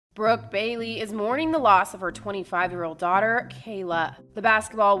Brooke Bailey is mourning the loss of her 25-year-old daughter, Kayla. The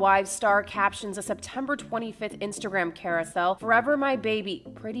Basketball Wives star captions a September 25th Instagram carousel, "Forever my baby,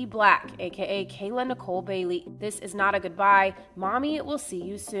 pretty black, aka Kayla Nicole Bailey. This is not a goodbye. Mommy will see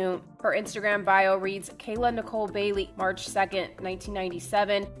you soon." Her Instagram bio reads, Kayla Nicole Bailey, March 2nd,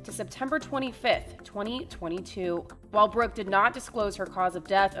 1997 to September 25th, 2022. While Brooke did not disclose her cause of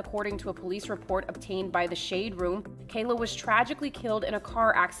death, according to a police report obtained by the Shade Room, Kayla was tragically killed in a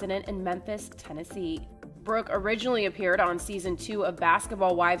car accident in Memphis, Tennessee. Brooke originally appeared on Season 2 of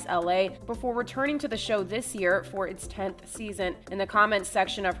Basketball Wives LA before returning to the show this year for its 10th season. In the comments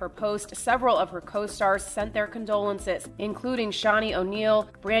section of her post, several of her co-stars sent their condolences, including Shawnee O'Neal,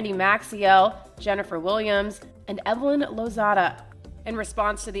 Brandy Maxiel, Jennifer Williams, and Evelyn Lozada. In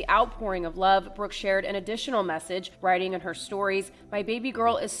response to the outpouring of love, Brooke shared an additional message, writing in her stories, "My baby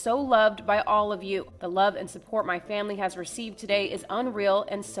girl is so loved by all of you. The love and support my family has received today is unreal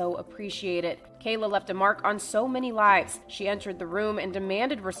and so appreciated. Kayla left a mark on so many lives. She entered the room and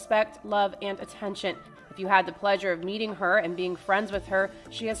demanded respect, love, and attention. If you had the pleasure of meeting her and being friends with her,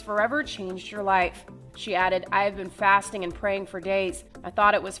 she has forever changed your life." She added, "I have been fasting and praying for days. I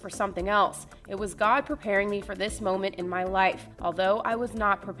thought it was for something else. It was God preparing me for this moment in my life. Although I was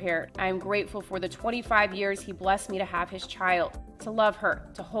not prepared, I am grateful for the 25 years He blessed me to have His child, to love her,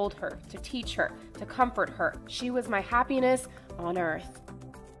 to hold her, to teach her, to comfort her. She was my happiness on earth."